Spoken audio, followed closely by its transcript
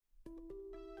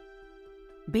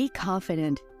Be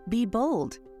confident, be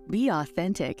bold, be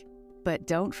authentic, but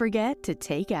don't forget to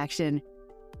take action.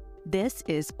 This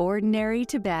is Ordinary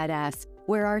to Badass,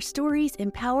 where our stories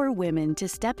empower women to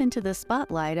step into the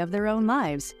spotlight of their own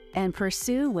lives and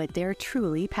pursue what they're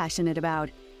truly passionate about.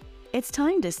 It's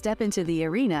time to step into the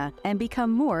arena and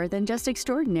become more than just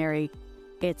extraordinary.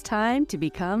 It's time to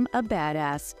become a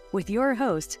badass with your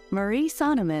host, Marie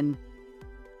Sonneman.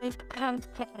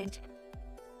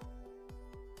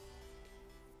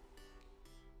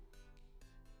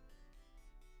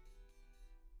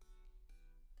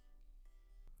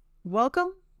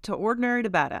 Welcome to Ordinary to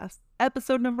Badass,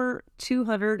 episode number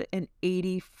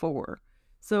 284.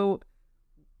 So,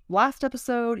 last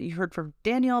episode, you heard from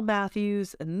Danielle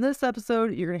Matthews, and in this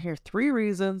episode, you're going to hear 3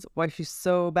 reasons why she's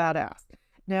so badass.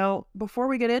 Now, before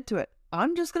we get into it,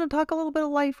 I'm just going to talk a little bit of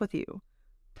life with you,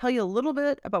 tell you a little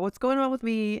bit about what's going on with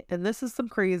me, and this is some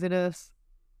craziness.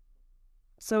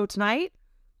 So tonight,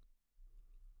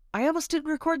 I almost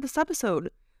didn't record this episode.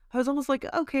 I was almost like,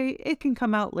 okay, it can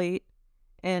come out late.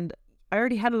 And I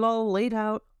already had it all laid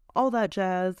out, all that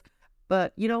jazz.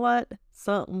 But you know what?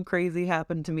 Something crazy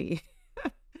happened to me.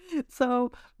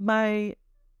 So my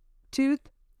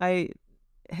tooth, I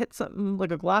hit something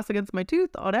like a glass against my tooth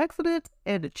on accident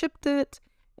and it chipped it.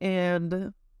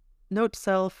 And note to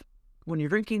self, when you're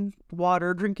drinking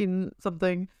water, drinking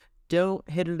something, don't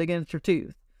hit it against your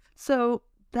tooth. So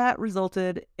that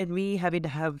resulted in me having to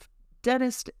have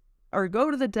go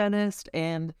to the dentist,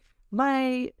 and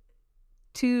my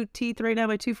 2 teeth right now,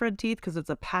 my 2 front teeth, because it's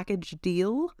a package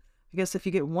deal. I guess if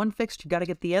you get one fixed, you got to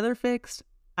get the other fixed.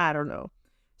 I don't know.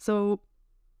 So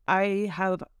I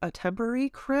have a temporary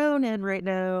crown in right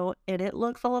now, and it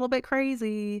looks a little bit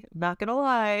crazy. Not gonna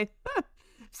lie.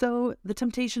 So the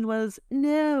temptation was,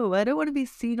 no, I don't want to be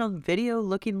seen on video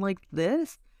looking like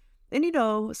this. And you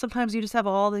know, sometimes you just have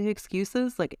all the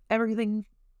excuses, like everything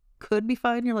could be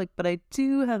fine. You're like, but I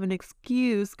do have an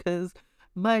excuse because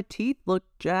my teeth look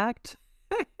jacked.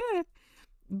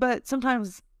 But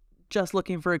sometimes just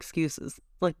looking for excuses,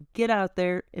 like get out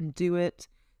there and do it.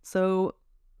 So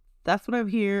that's what I'm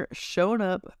here, showing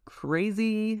up,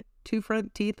 crazy 2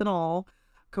 front teeth and all.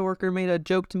 Coworker made a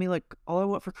joke to me like, all I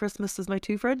want for Christmas is my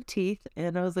 2 front teeth.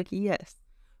 And I was like, yes,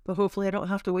 but hopefully I don't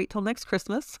have to wait till next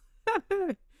Christmas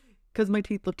because my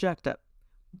teeth look jacked up.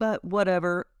 But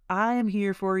whatever, I am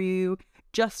here for you.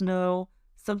 Just know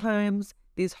sometimes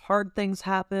these hard things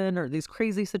happen or these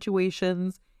crazy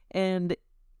situations, and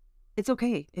it's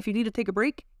okay. If you need to take a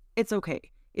break, it's okay.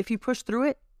 If you push through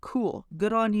it, cool,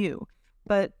 good on you.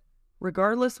 But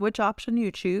regardless which option you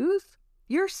choose,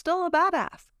 you're still a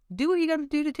badass. Do what you got to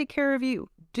do to take care of you.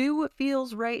 Do what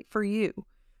feels right for you.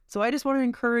 So I just want to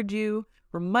encourage you,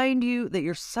 remind you that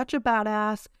you're such a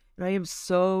badass, and I am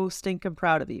so stinking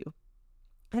proud of you.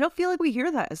 I don't feel like we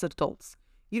hear that as adults.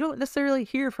 You don't necessarily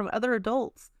hear from other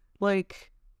adults,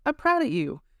 like, I'm proud of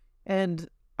you. And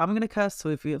I'm going to cuss, so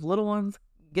if you have little ones,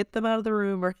 get them out of the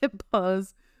room or hit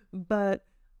pause. But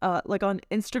like on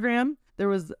Instagram, there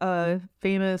was a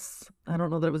famous, I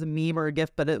don't know that it was a meme or a GIF,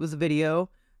 but it was a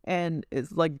video. And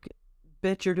it's like,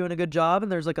 bitch, you're doing a good job.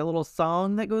 And there's like a little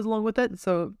song that goes along with it. And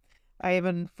so I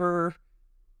even, for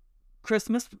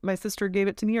Christmas, my sister gave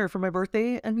it to me, or for my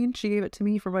birthday, she gave it to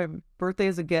me for my birthday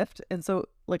as a gift. And so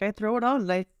like I throw it on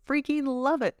and I freaking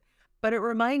love it. But it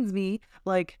reminds me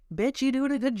like, bitch, you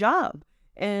doing a good job.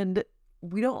 And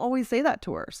we don't always say that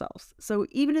to ourselves. So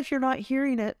even if you're not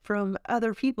hearing it from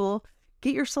other people,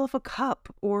 get yourself a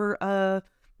cup or a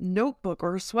notebook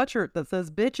or a sweatshirt that says,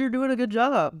 bitch, you're doing a good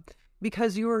job,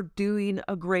 because you are doing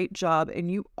a great job and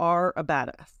you are a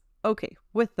badass. Okay,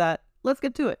 with that, let's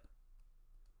get to it.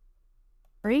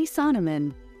 Marie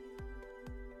Sonneman.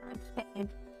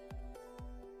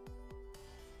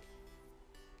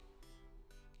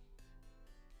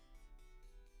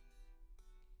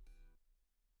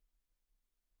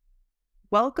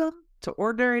 Welcome to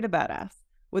Ordinary to Badass.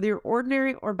 Whether you're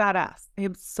ordinary or badass, I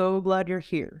am so glad you're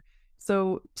here.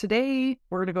 So today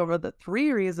we're going to go over the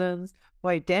 3 reasons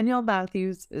why Danielle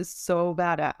Matthews is so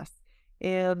badass.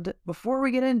 And before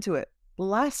we get into it,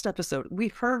 last episode, we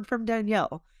heard from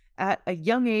Danielle. At a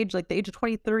young age, like the age of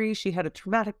 23, she had a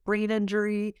traumatic brain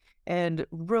injury, and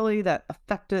really that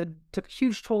took a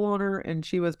huge toll on her, and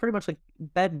she was pretty much like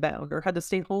bedbound or had to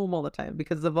stay home all the time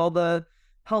because of all the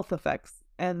health effects.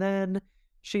 And then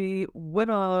she went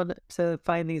on to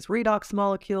find these redox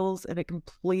molecules, and it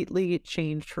completely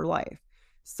changed her life.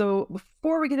 So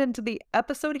before we get into the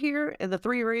episode here and the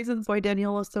 3 reasons why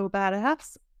Danielle is so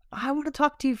badass, I want to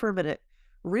talk to you for a minute.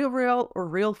 Real or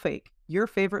real fake? Your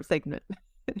favorite segment.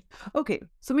 Okay,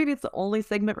 so maybe it's the only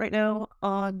segment right now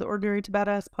on the Ordinary to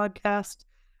Badass podcast.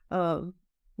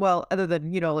 Well, other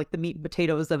than, like the meat and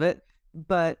potatoes of it.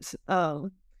 But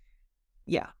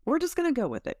yeah, we're just going to go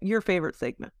with it. Your favorite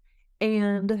segment.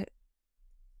 And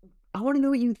I want to know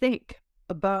what you think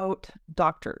about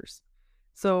doctors.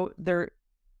 So there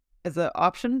is an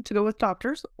option to go with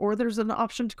doctors, or there's an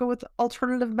option to go with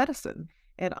alternative medicine.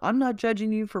 And I'm not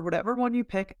judging you for whatever one you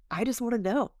pick. I just want to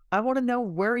know. I want to know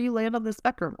where you land on the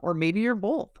spectrum, or maybe you're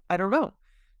both. I don't know.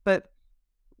 But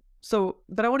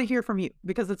I want to hear from you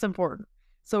because it's important.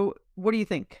 So what do you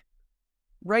think?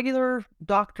 Regular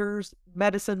doctors,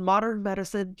 medicine, modern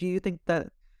medicine, do you think that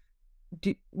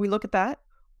we look at that,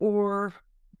 or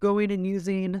going and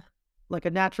using like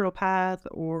a naturopath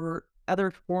or other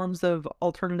forms of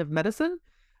alternative medicine?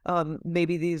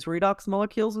 Maybe these redox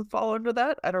molecules would fall under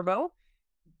that. I don't know.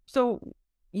 So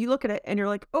you look at it and you're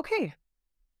like, okay,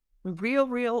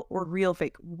 real or real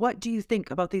fake? What do you think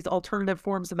about these alternative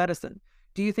forms of medicine?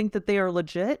 Do you think that they are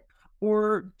legit?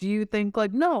 Or do you think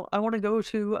like, no, I want to go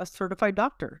to a certified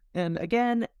doctor? And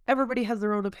again, everybody has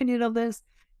their own opinion on this,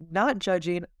 not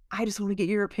judging. I just want to get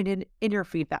your opinion and your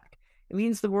feedback. It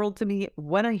means the world to me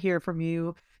when I hear from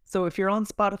you. So if you're on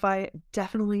Spotify,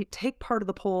 definitely take part of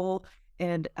the poll.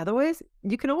 And otherwise,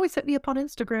 you can always hit me up on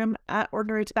Instagram at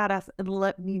Ordinary to Badass and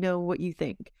let me know what you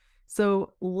think.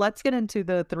 So let's get into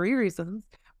the 3 reasons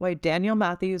why Danielle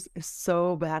Matthews is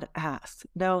so badass.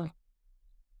 Now,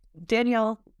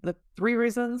 Danielle, the 3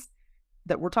 reasons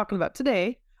that we're talking about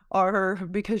today are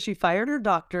because she fired her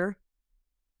doctor,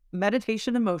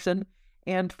 meditation and motion,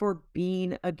 and for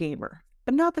being a gamer,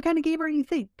 but not the kind of gamer you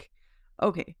think.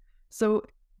 Okay, so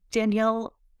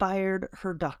Danielle fired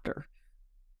her doctor.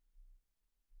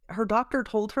 Her doctor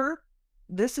told her,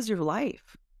 this is your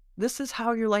life. This is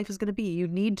how your life is going to be. You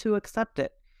need to accept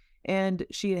it. And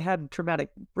she had traumatic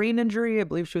brain injury. I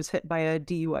believe she was hit by a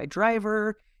DUI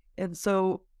driver. And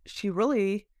so she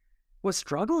really was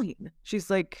struggling. She's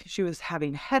like, she was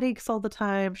having headaches all the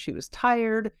time. She was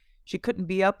tired. She couldn't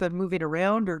be up and moving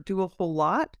around or do a whole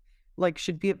lot. Like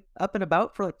she'd be up and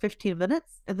about for like 15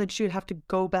 minutes and then she would have to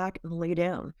go back and lay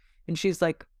down. And she's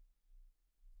like,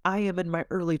 I am in my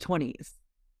early 20s.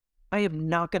 I am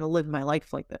not going to live my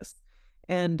life like this.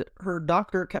 And her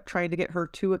doctor kept trying to get her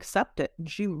to accept it. And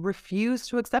she refused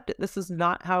to accept it. This is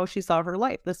not how she saw her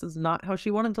life. This is not how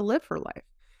she wanted to live her life.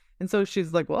 And so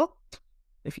she's like, well,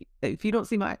 if you don't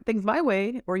see things my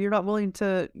way, or you're not willing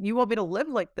to, you want me to live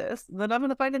like this, then I'm going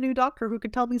to find a new doctor who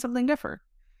can tell me something different.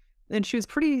 And she was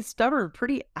pretty stubborn,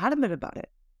 pretty adamant about it.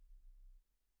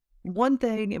 One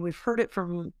thing, and we've heard it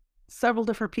from several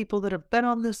different people that have been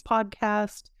on this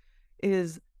podcast,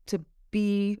 is to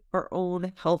be our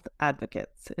own health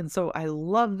advocates. And so I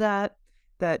love that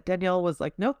Danielle was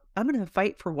like, nope, I'm going to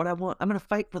fight for what I want. I'm going to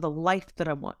fight for the life that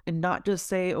I want, and not just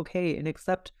say, okay, and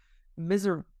accept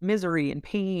misery and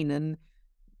pain and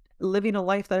living a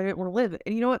life that I didn't want to live.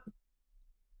 And you know what?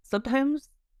 Sometimes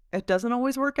it doesn't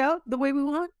always work out the way we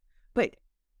want, but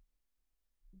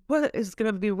what is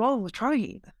going to be wrong with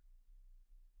trying?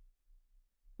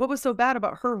 What was so bad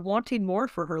about her wanting more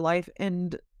for her life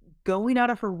and going out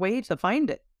of her way to find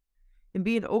it and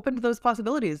being open to those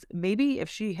possibilities? Maybe if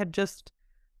she had just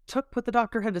took what the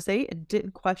doctor had to say and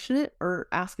didn't question it or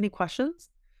ask any questions,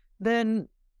 then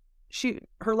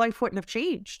her life wouldn't have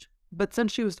changed. But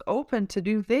since she was open to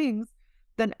do things,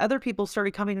 then other people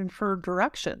started coming in her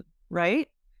direction, right?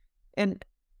 And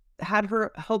had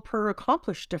her help her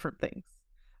accomplish different things.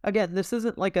 Again, this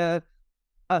isn't like a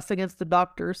us against the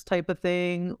doctors type of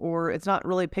thing, or it's not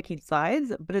really picking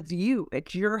sides, but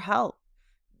it's your health.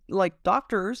 Like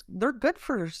doctors, they're good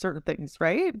for certain things,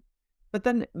 right? But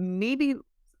then maybe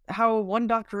how one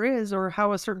doctor is or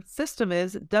how a certain system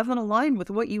is doesn't align with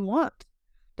what you want,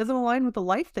 doesn't align with the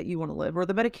life that you want to live or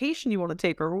the medication you want to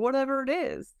take or whatever it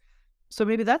is. So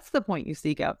maybe that's the point you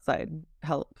seek outside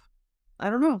help. I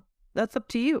don't know. That's up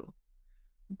to you.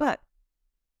 But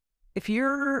if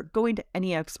you're going to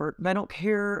any expert, and I don't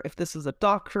care if this is a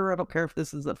doctor, I don't care if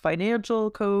this is a financial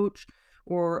coach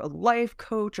or a life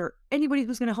coach or anybody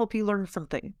who's going to help you learn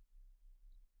something,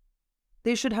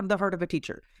 they should have the heart of a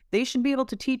teacher. They should be able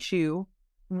to teach you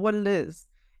what it is.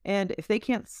 And if they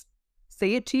can't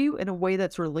say it to you in a way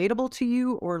that's relatable to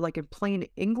you or like in plain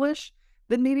English,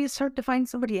 then maybe it's time to find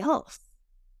somebody else.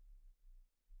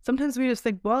 Sometimes we just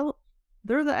think, well,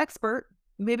 they're the expert.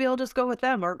 Maybe I'll just go with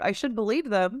them, or I should believe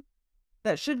them.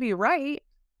 That should be right.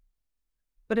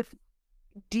 But if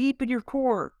deep in your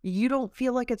core, you don't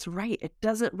feel like it's right, it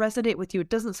doesn't resonate with you, it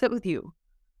doesn't sit with you,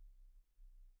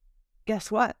 guess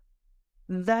what?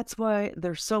 That's why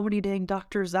there's so many dang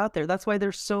doctors out there. That's why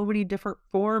there's so many different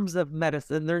forms of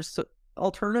medicine. There's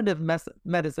alternative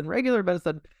medicine, regular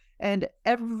medicine, and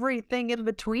everything in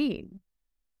between.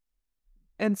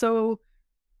 And so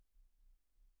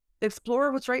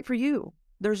explore what's right for you.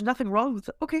 There's nothing wrong with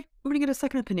it. Okay, I'm going to get a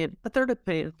second opinion, a third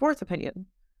opinion, fourth opinion.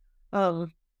 Oh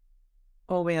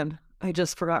man, I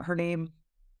just forgot her name.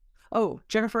 Oh,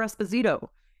 Jennifer Esposito.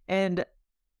 And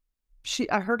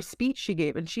I heard a speech she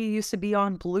gave, and she used to be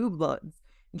on Blue Bloods.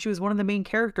 And she was one of the main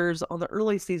characters on the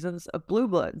early seasons of Blue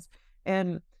Bloods.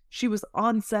 And she was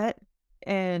on set,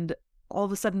 and all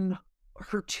of a sudden,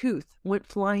 her tooth went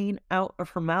flying out of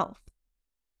her mouth.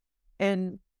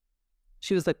 And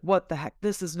she was like, what the heck?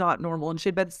 This is not normal. And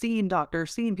she'd been seeing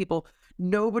doctors, seeing people.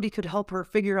 Nobody could help her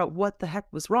figure out what the heck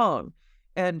was wrong.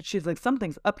 And she's like,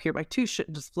 something's up here. My tooth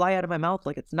shouldn't just fly out of my mouth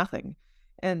like it's nothing.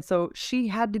 And so she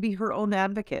had to be her own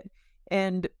advocate.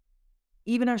 And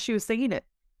even as she was saying it,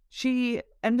 she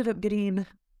ended up getting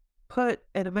put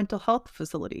in a mental health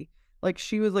facility. Like,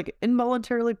 she was like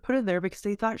involuntarily put in there because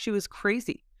they thought she was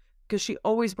crazy, because she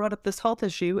always brought up this health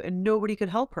issue and nobody could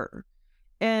help her.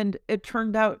 And it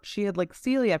turned out she had like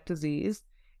celiac disease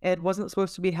and wasn't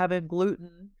supposed to be having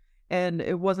gluten, and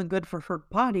it wasn't good for her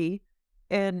body.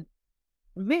 And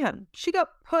man, she got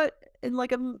put in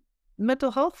like a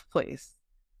mental health place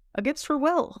against her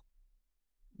will,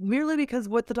 merely because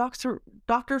what the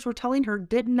doctors were telling her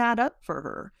didn't add up for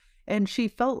her. And she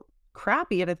felt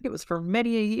crappy, and I think it was for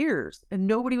many years, and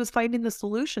nobody was finding the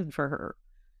solution for her.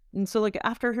 And so like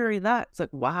after hearing that, it's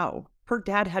like, wow, her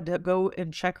dad had to go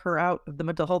and check her out of the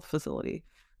mental health facility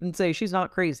and say she's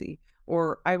not crazy,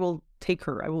 or I will take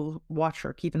her, I will watch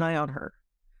her, keep an eye on her.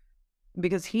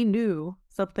 Because he knew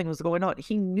something was going on.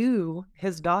 He knew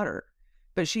his daughter,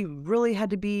 but she really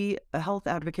had to be a health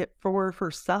advocate for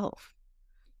herself.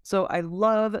 So I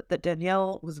love that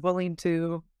Danielle was willing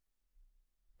to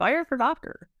fire her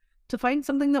doctor to find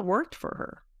something that worked for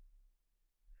her.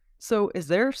 So is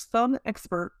there some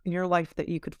expert in your life that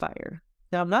you could fire?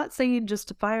 Now, I'm not saying just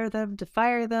to fire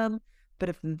them, but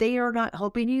if they are not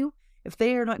helping you, if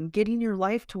they are not getting your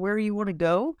life to where you want to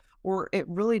go, or it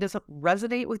really doesn't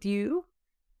resonate with you,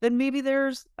 then maybe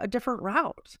there's a different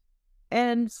route.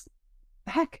 And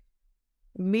heck,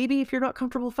 maybe if you're not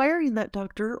comfortable firing that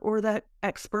doctor or that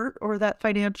expert or that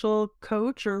financial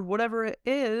coach or whatever it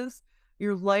is,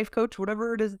 your life coach,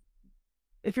 whatever it is,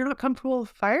 if you're not comfortable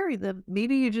firing them,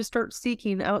 maybe you just start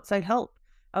seeking outside help,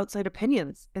 outside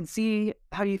opinions, and see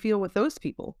how you feel with those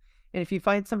people. And if you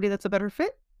find somebody that's a better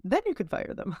fit, then you can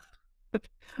fire them.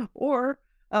 Or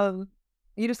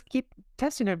you just keep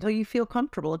testing it until you feel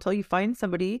comfortable, until you find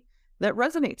somebody that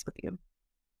resonates with you.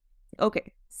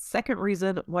 Okay, second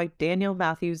reason why Danielle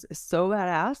Matthews is so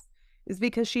badass is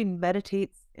because she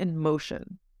meditates in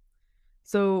motion.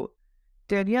 So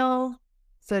Danielle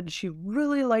said she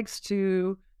really likes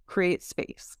to create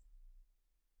space.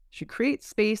 She creates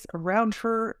space around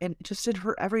her and just in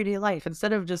her everyday life.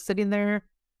 Instead of just sitting there,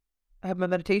 I have my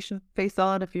meditation face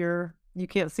on if you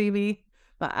can't see me,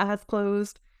 my eyes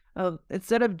closed.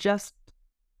 Instead of just,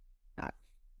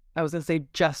 I was going to say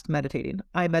just meditating.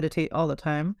 I meditate all the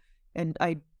time, and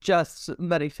I just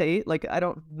meditate. Like, I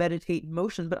don't meditate in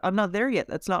motion, but I'm not there yet.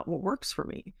 That's not what works for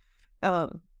me.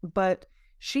 But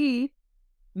she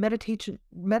meditates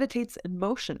in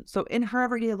motion. So in her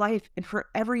everyday life, in her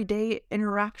everyday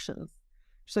interactions,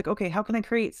 she's like, okay, how can I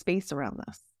create space around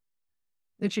this?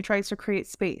 And she tries to create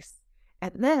space.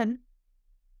 And then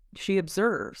she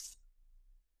observes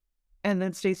and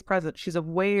then stays present. She's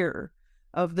aware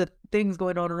of the things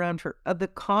going on around her, of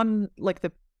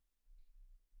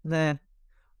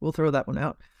we'll throw that one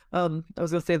out. I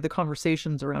was going to say the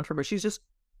conversations around her, but she's just,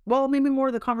 maybe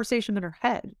more the conversation in her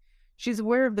head. She's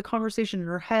aware of the conversation in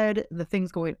her head and the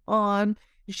things going on.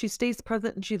 And she stays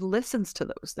present and she listens to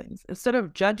those things instead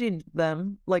of judging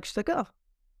them. Like, she's like, oh,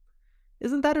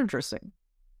 isn't that interesting?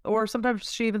 Or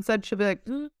sometimes she even said, she'll be like,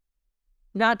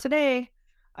 not today.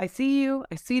 I see you.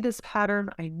 I see this pattern.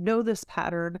 I know this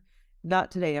pattern.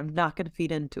 Not today. I'm not going to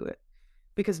feed into it.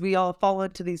 Because we all fall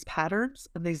into these patterns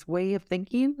and these way of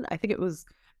thinking. I think it was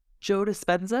Joe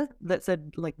Dispenza that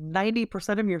said like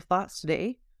 90% of your thoughts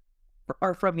today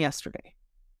are from yesterday.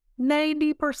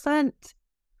 90%.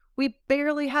 We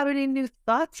barely have any new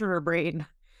thoughts in our brain.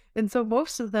 And so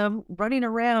most of them running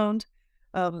around,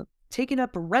 taking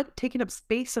up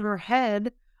space in our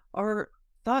head are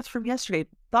thoughts from yesterday,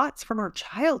 thoughts from our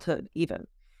childhood even.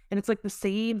 And it's like the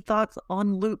same thoughts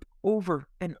on loop over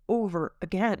and over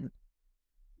again.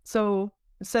 So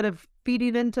instead of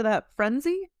feeding into that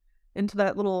frenzy, into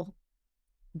that little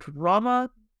drama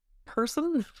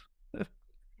person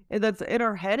that's in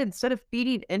our head, instead of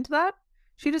feeding into that,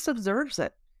 she just observes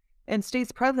it and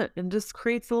stays present and just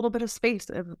creates a little bit of space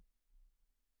and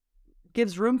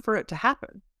gives room for it to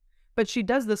happen. But she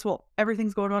does this while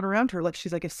everything's going on around her. Like,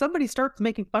 she's like, if somebody starts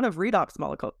making fun of redox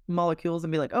molecules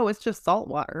and be like, oh, it's just salt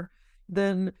water,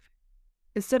 then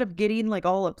instead of getting like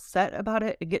all upset about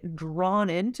it and getting drawn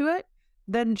into it,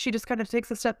 then she just kind of takes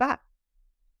a step back.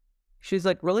 She's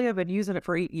like, really? I've been using it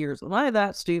for 8 years. Am I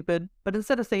that stupid? But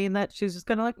instead of saying that, she's just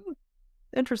kind of like,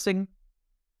 interesting.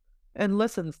 And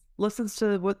listens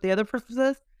to what the other person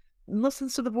says, and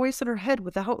listens to the voice in her head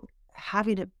without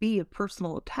having it be a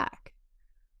personal attack.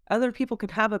 Other people can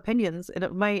have opinions and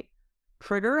it might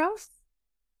trigger us,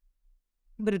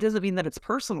 but it doesn't mean that it's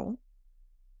personal.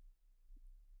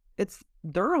 It's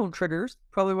their own triggers,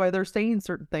 probably why they're saying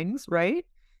certain things, right?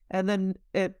 And then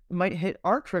it might hit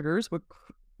our triggers, which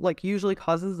like usually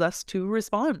causes us to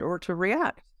respond or to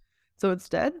react. So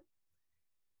instead,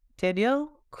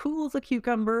 Danielle cools a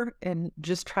cucumber and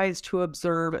just tries to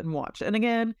observe and watch. And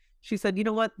again, she said, you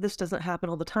know what? This doesn't happen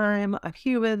all the time. I'm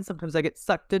human. Sometimes I get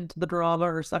sucked into the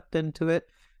drama or sucked into it.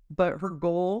 But her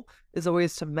goal is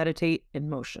always to meditate in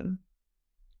motion.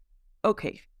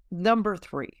 Okay, number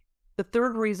 3. The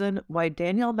third reason why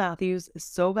Danielle Matthews is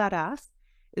so badass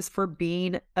is for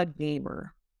being a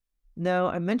gamer. Now,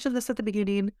 I mentioned this at the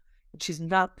beginning. She's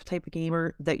not the type of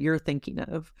gamer that you're thinking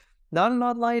of. Not an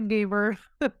online gamer.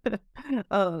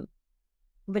 But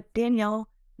Danielle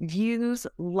views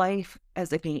life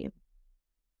as a game.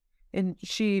 And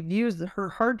she views her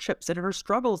hardships and her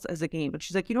struggles as a game. And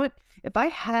she's like, you know what? If I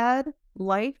had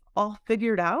life all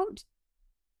figured out,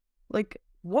 like,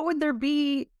 what would there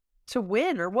be to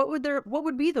win? Or what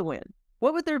would be the win?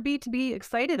 What would there be to be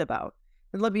excited about?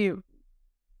 And let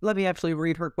me actually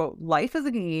read her quote. Life is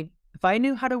a game. If I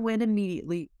knew how to win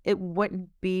immediately, it wouldn't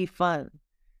be fun.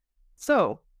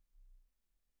 So,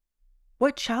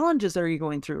 what challenges are you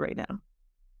going through right now?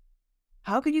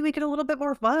 How can you make it a little bit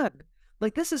more fun?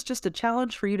 Like, this is just a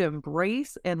challenge for you to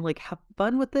embrace and like have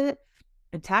fun with it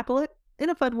and tackle it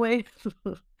in a fun way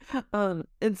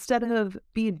instead of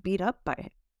being beat up by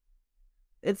it.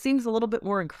 It seems a little bit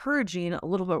more encouraging, a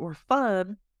little bit more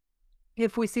fun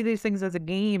if we see these things as a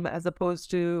game as opposed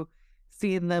to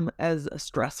seeing them as a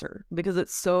stressor, because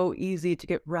it's so easy to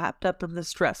get wrapped up in the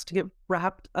stress, to get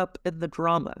wrapped up in the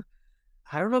drama.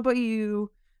 I don't know about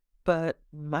you, but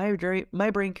my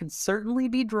brain can certainly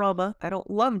be drama. I don't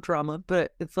love drama,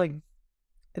 but it's like,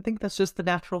 I think that's just the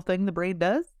natural thing the brain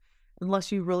does,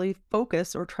 unless you really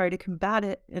focus or try to combat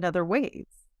it in other ways.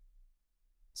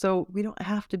 So we don't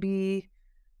have to be,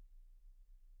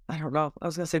 I don't know, I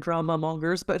was going to say drama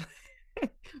mongers, but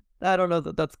I don't know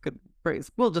that that's a good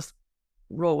phrase. We'll just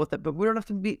roll with it, but we don't have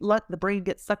to let the brain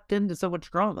get sucked into so much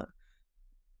drama.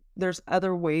 There's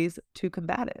other ways to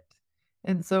combat it.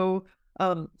 And so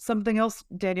something else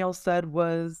Danielle said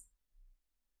was,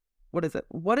 what is it?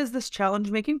 What is this challenge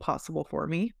making possible for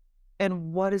me?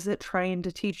 And what is it trying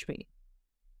to teach me?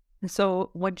 And so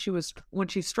when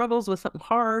she struggles with something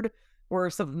hard or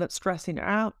something that's stressing her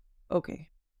out, okay,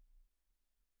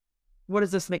 what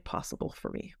does this make possible for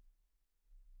me?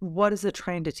 What is it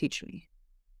trying to teach me?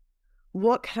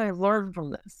 What can I learn from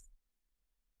this?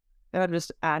 And I'm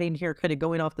just adding here, kind of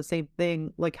going off the same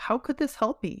thing. Like, how could this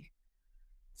help me?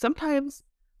 Sometimes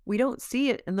we don't see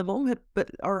it in the moment,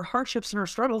 but our hardships and our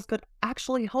struggles could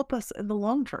actually help us in the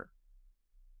long term.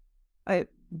 I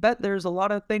bet there's a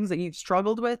lot of things that you've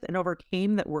struggled with and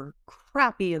overcame that were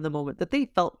crappy in the moment, that they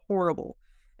felt horrible.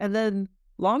 And then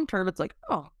long term, it's like,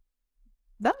 oh,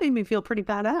 that made me feel pretty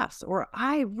badass. Or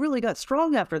I really got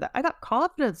strong after that. I got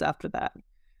confidence after that.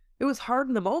 It was hard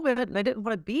in the moment and I didn't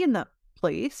want to be in that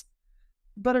place,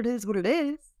 but it is what it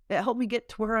is. It helped me get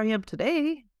to where I am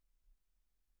today.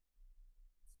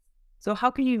 So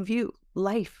how can you view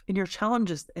life and your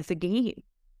challenges as a game?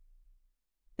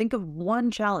 Think of one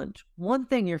challenge, one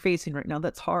thing you're facing right now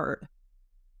that's hard.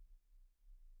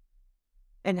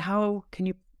 And how can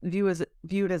you view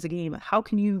it as a game? How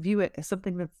can you view it as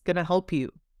something that's going to help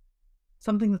you?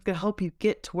 Something that's going to help you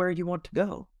get to where you want to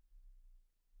go?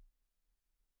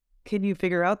 Can you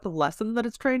figure out the lesson that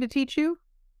it's trying to teach you?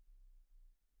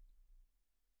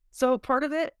 So part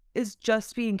of it is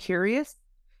just being curious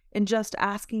and just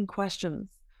asking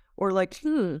questions, or like,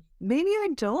 maybe I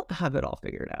don't have it all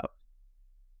figured out.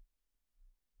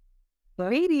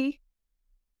 Maybe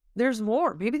there's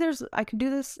more. Maybe I could do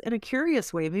this in a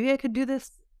curious way. Maybe I could do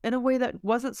this in a way that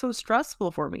wasn't so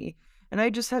stressful for me. And I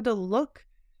just had to look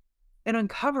and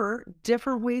uncover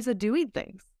different ways of doing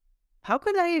things. How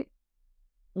could I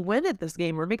win at this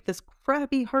game or make this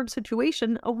crappy, hard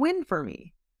situation a win for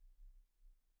me?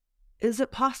 Is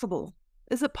it possible?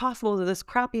 Is it possible that this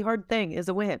crappy, hard thing is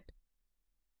a win?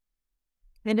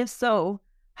 And if so,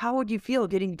 how would you feel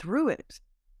getting through it?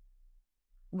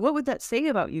 What would that say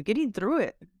about you getting through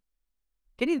it?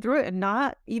 getting through it and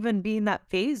not even being that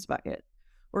phased by it,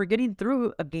 or getting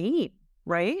through a game,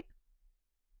 right?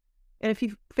 And if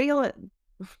you fail at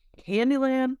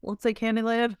Candyland, let's say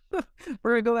Candyland,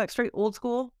 we're gonna go back straight old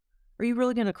school. Are you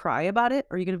really gonna cry about it?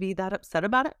 Are you gonna be that upset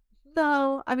about it?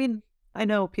 No. I mean, I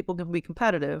know people can be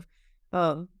competitive,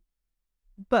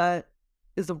 but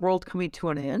is the world coming to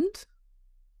an end?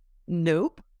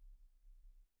 Nope.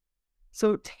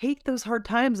 So take those hard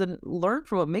times and learn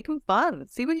from them. Make them fun.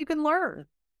 See what you can learn.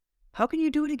 How can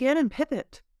you do it again and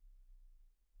pivot?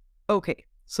 Okay,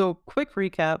 so quick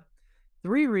recap.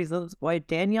 3 reasons why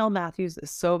Danielle Matthews is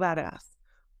so badass.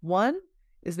 1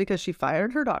 is because she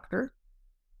fired her doctor.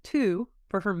 2,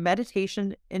 for her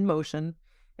meditation in motion.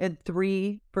 And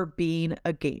 3, for being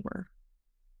a gamer.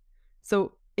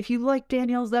 So if you like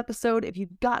Danielle's episode, if you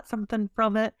got something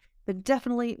from it, then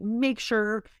definitely make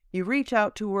sure you reach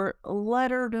out to her,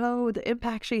 let her know the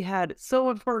impact she had. It's so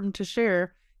important to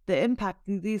share the impact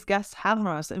these guests have on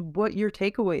us and what your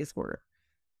takeaways were.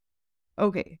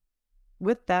 Okay,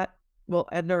 with that, we'll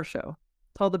end our show.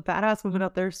 To all the badass women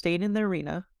out there staying in the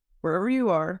arena, wherever you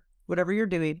are, whatever you're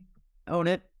doing, own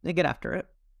it and get after it.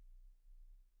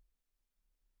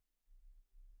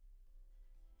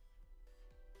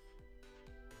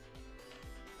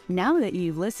 Now that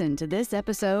you've listened to this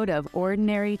episode of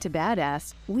Ordinary to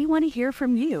Badass, we want to hear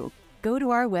from you. Go to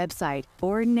our website,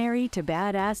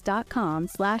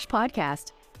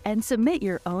 ordinarytobadass.com/podcast, and submit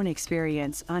your own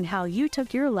experience on how you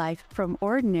took your life from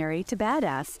ordinary to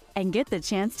badass and get the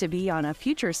chance to be on a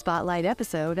future spotlight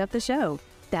episode of the show.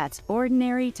 That's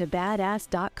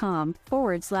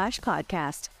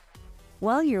ordinarytobadass.com/podcast.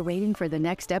 While you're waiting for the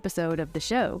next episode of the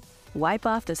show, wipe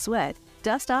off the sweat,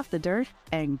 dust off the dirt,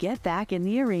 and get back in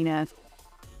the arena.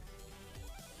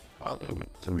 Follow me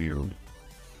to you.